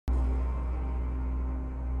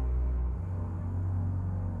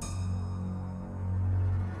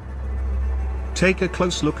Take a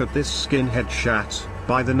close look at this skinhead chat,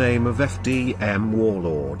 by the name of FDM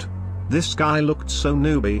Warlord. This guy looked so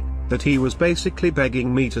newbie, that he was basically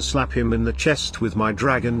begging me to slap him in the chest with my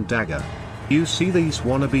dragon dagger. You see, these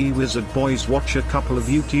wannabe wizard boys watch a couple of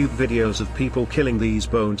YouTube videos of people killing these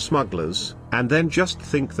bone smugglers, and then just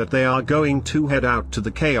think that they are going to head out to the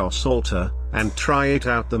chaos altar, and try it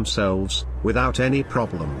out themselves, without any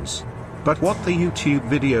problems. But what the YouTube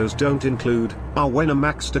videos don't include, are when a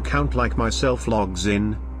maxed account like myself logs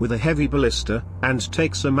in, with a heavy ballista, and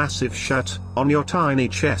takes a massive shot, on your tiny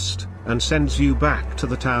chest, and sends you back to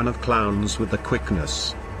the town of clowns with the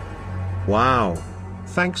quickness. Wow.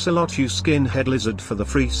 Thanks a lot, you skinhead lizard, for the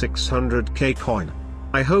free 600k coin.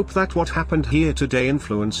 I hope that what happened here today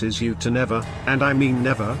influences you to never, and I mean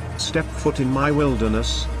never, step foot in my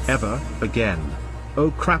wilderness, ever, again.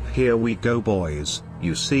 Oh crap, here we go boys.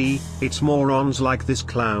 You see, it's morons like this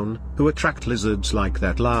clown, who attract lizards like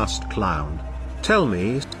that last clown. Tell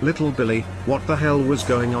me, little Billy, what the hell was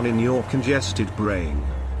going on in your congested brain?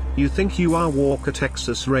 You think you are Walker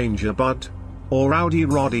Texas Ranger Bud? Or Rowdy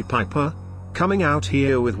Roddy Piper? Coming out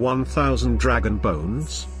here with 1000 dragon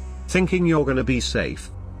bones? Thinking you're gonna be safe?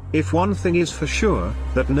 If one thing is for sure,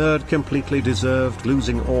 that nerd completely deserved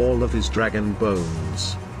losing all of his dragon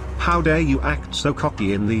bones. How dare you act so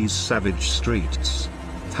cocky in these savage streets?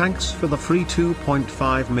 Thanks for the free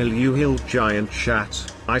 2.5 mil, you hill giant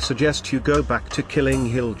chat. I suggest you go back to killing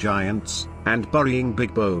hill giants, and burying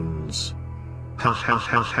big bones. Ha ha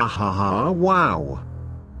ha ha ha ha, wow.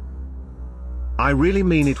 I really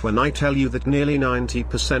mean it when I tell you that nearly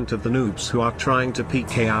 90% of the noobs who are trying to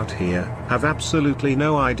PK out here, have absolutely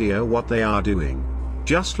no idea what they are doing.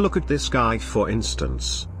 Just look at this guy for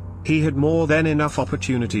instance. He had more than enough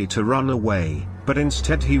opportunity to run away, but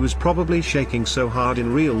instead he was probably shaking so hard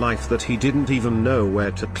in real life that he didn't even know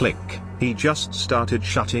where to click, he just started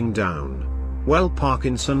shutting down. Well,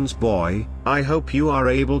 Parkinson's boy, I hope you are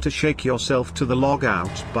able to shake yourself to the log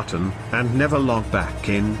out button, and never log back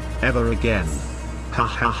in, ever again. Ha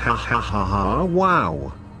ha ha ha ha ha,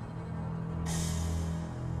 wow.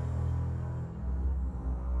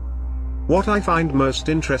 What I find most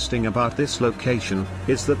interesting about this location,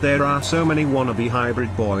 is that there are so many wannabe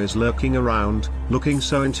hybrid boys lurking around, looking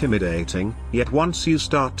so intimidating, yet once you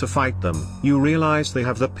start to fight them, you realize they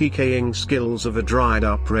have the PKing skills of a dried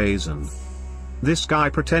up raisin. This guy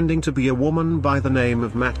pretending to be a woman by the name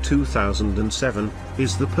of Matt 2007,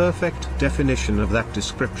 is the perfect definition of that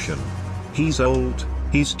description. He's old,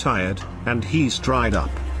 he's tired, and he's dried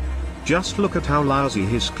up. Just look at how lousy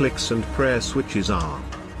his clicks and prayer switches are.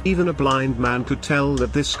 Even a blind man could tell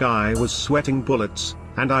that this guy was sweating bullets,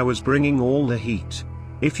 and I was bringing all the heat.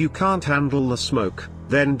 If you can't handle the smoke,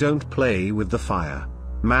 then don't play with the fire.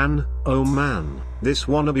 Man, oh man, this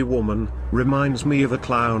wannabe woman, reminds me of a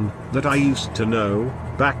clown, that I used to know,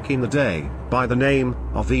 back in the day, by the name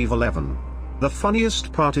of Evil Evan. The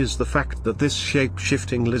funniest part is the fact that this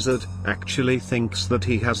shape-shifting lizard, actually thinks that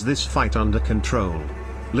he has this fight under control.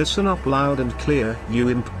 Listen up loud and clear, you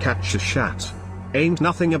imp catch a shat. Ain't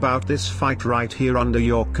nothing about this fight right here under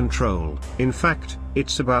your control. In fact,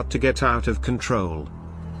 it's about to get out of control.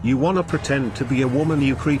 You wanna pretend to be a woman,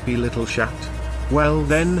 you creepy little shat? Well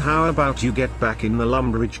then, how about you get back in the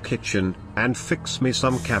Lumbridge kitchen, and fix me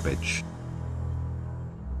some cabbage.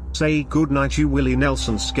 Say goodnight, you Willie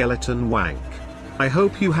Nelson skeleton wank. I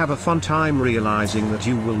hope you have a fun time realizing that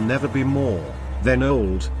you will never be more than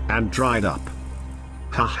old and dried up.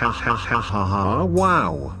 Ha ha ha ha ha ha,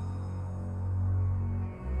 wow.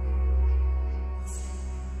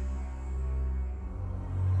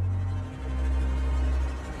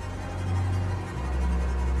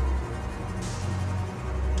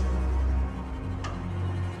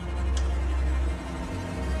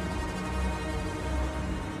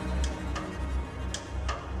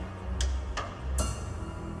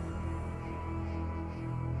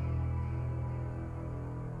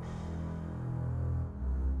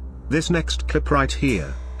 This next clip right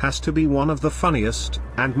here, has to be one of the funniest,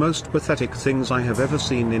 and most pathetic things I have ever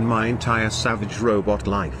seen in my entire savage robot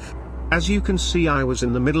life. As you can see, I was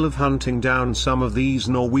in the middle of hunting down some of these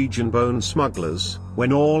Norwegian bone smugglers,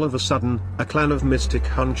 when all of a sudden, a clan of mystic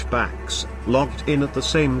hunchbacks, logged in at the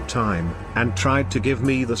same time, and tried to give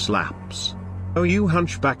me the slaps. Oh, you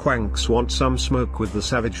hunchback wanks want some smoke with the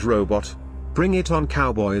savage robot? Bring it on,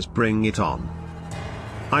 Cowboys, bring it on.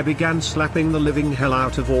 I began slapping the living hell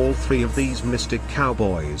out of all three of these mystic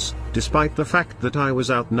cowboys, despite the fact that I was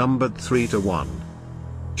outnumbered 3-1.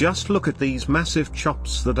 Just look at these massive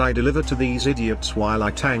chops that I deliver to these idiots while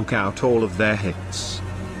I tank out all of their hits.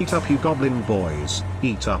 Eat up, you goblin boys,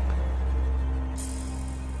 eat up.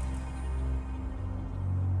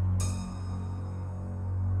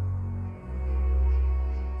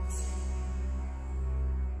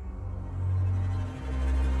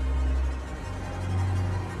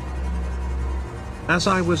 As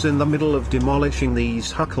I was in the middle of demolishing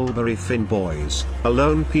these Huckleberry Finn boys, a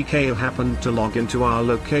lone PK happened to log into our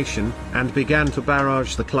location, and began to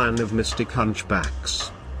barrage the clan of Mystic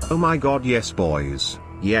Hunchbacks. Oh my god, yes boys,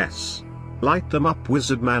 yes. Light them up,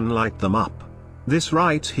 wizard man, light them up. This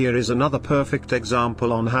right here is another perfect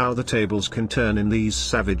example on how the tables can turn in these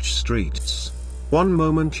savage streets. One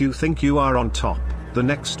moment you think you are on top, the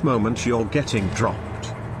next moment you're getting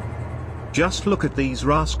dropped. Just look at these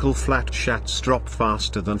rascal flat shats drop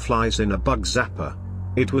faster than flies in a bug zapper.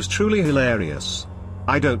 It was truly hilarious.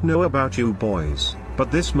 I don't know about you boys, but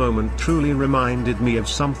this moment truly reminded me of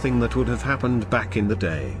something that would have happened back in the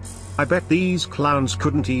day. I bet these clowns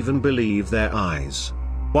couldn't even believe their eyes.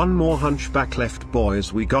 One more hunchback left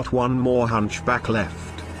boys, we got one more hunchback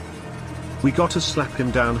left. We got to slap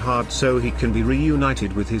him down hard so he can be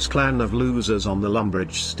reunited with his clan of losers on the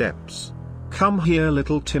Lumbridge steps. Come here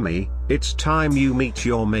little Timmy, it's time you meet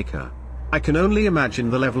your maker. I can only imagine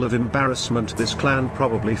the level of embarrassment this clan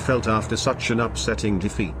probably felt after such an upsetting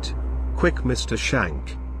defeat. Quick Mr.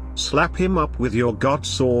 Shank. Slap him up with your God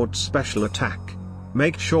Sword special attack.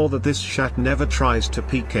 Make sure that this shat never tries to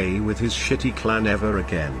PK with his shitty clan ever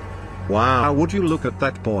again. Wow, would you look at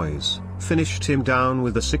that boys, finished him down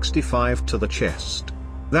with a 65 to the chest.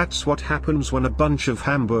 That's what happens when a bunch of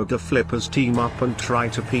hamburger flippers team up and try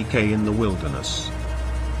to PK in the wilderness.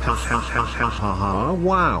 Ha ha ha ha ha ha,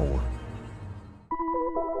 wow.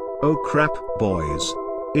 Oh crap, boys.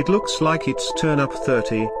 It looks like it's turn up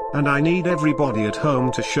 30, and I need everybody at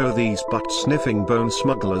home to show these butt-sniffing bone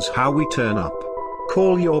smugglers how we turn up.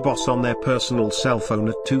 Call your boss on their personal cell phone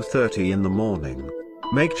at 2:30 in the morning.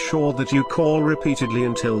 Make sure that you call repeatedly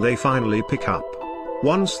until they finally pick up.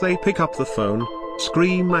 Once they pick up the phone,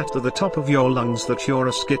 scream at the top of your lungs that you're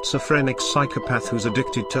a schizophrenic psychopath who's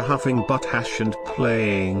addicted to huffing butt hash and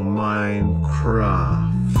playing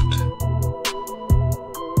Minecraft.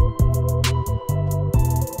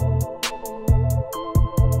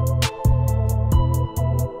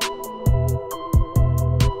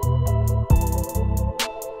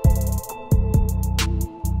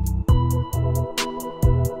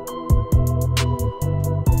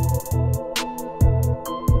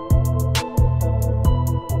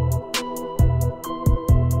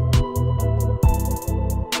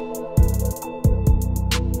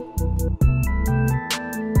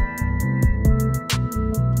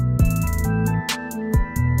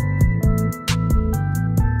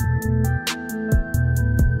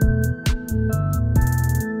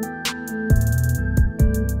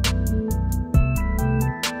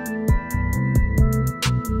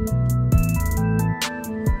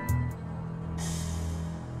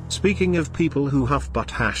 Speaking of people who huff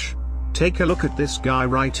butt hash, take a look at this guy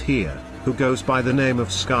right here, who goes by the name of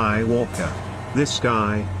Skywalker. This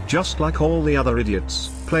guy, just like all the other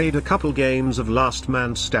idiots, played a couple games of Last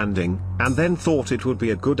Man Standing, and then thought it would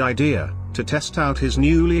be a good idea to test out his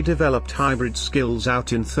newly developed hybrid skills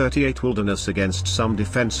out in 38 Wilderness against some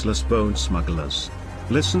defenseless bone smugglers.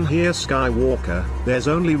 Listen here Skywalker, there's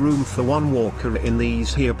only room for one walker in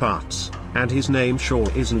these here parts, and his name sure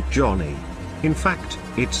isn't Johnny. In fact,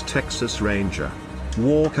 it's Texas Ranger.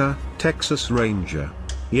 Walker, Texas Ranger.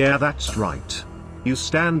 Yeah, that's right. You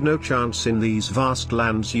stand no chance in these vast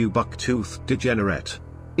lands, you buck-toothed degenerate.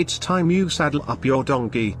 It's time you saddle up your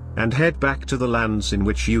donkey, and head back to the lands in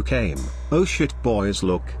which you came. Oh shit boys,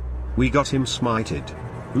 look. We got him smited.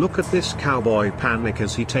 Look at this cowboy panic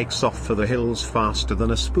as he takes off for the hills faster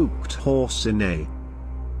than a spooked horse in a...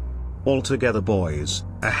 Altogether boys,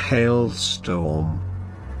 a hailstorm.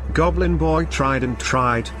 Goblin Boy tried and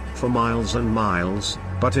tried, for miles and miles,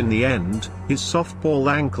 but in the end, his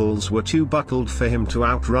softball ankles were too buckled for him to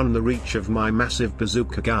outrun the reach of my massive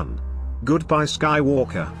bazooka gun. Goodbye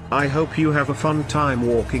Skywalker, I hope you have a fun time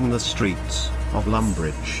walking the streets of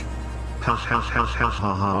Lumbridge. Ha ha ha ha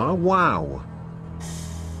ha ha, wow.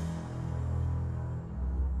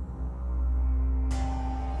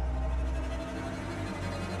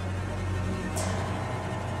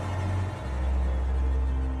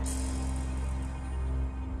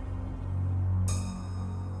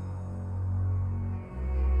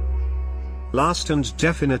 Last and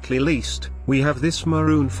definitely least, we have this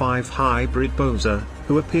Maroon 5 hybrid bozer,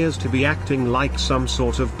 who appears to be acting like some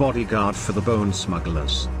sort of bodyguard for the bone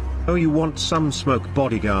smugglers. Oh, you want some smoke,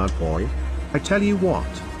 bodyguard boy? I tell you what,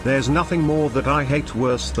 there's nothing more that I hate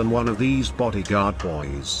worse than one of these bodyguard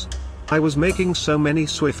boys. I was making so many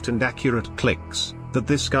swift and accurate clicks, that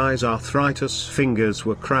this guy's arthritis fingers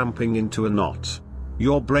were cramping into a knot.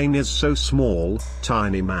 Your brain is so small,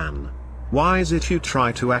 tiny man. Why is it you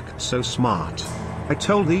try to act so smart? I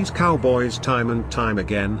told these cowboys time and time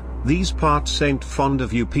again, these parts ain't fond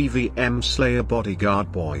of you PVM Slayer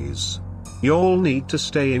bodyguard boys. Y'all need to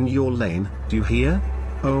stay in your lane, do you hear?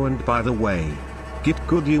 Oh, and by the way, get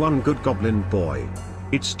good you ungood goblin boy.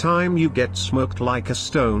 It's time you get smoked like a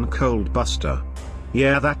stone cold buster.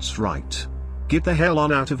 Yeah, that's right. Get the hell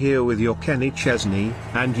on out of here with your Kenny Chesney,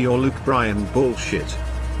 and your Luke Bryan bullshit.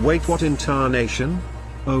 Wait, what in tarnation?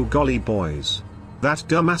 Oh golly boys. That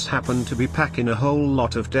dumbass happened to be packing a whole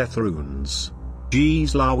lot of death runes.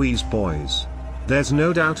 Jeez Louise boys. There's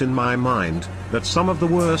no doubt in my mind, that some of the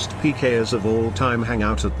worst pkers of all time hang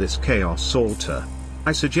out at this chaos altar.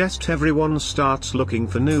 I suggest everyone starts looking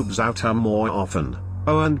for noobs out here more often.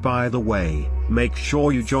 Oh, and by the way, make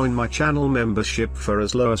sure you join my channel membership for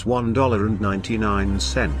as low as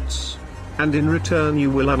 $1.99. And in return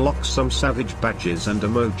you will unlock some savage badges and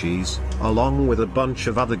emojis, along with a bunch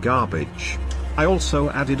of other garbage. I also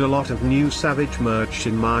added a lot of new savage merch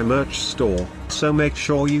in my merch store, so make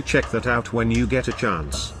sure you check that out when you get a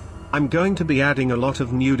chance. I'm going to be adding a lot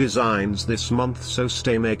of new designs this month, so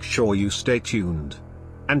make sure you stay tuned.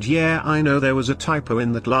 And yeah, I know there was a typo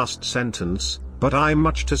in that last sentence, but I'm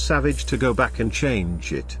much too savage to go back and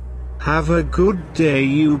change it. Have a good day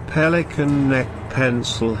you pelican neck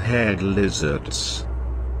pencil head lizards.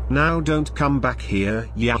 Now don't come back here,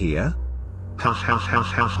 yeah here? Ha ha ha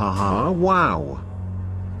ha ha ha, wow.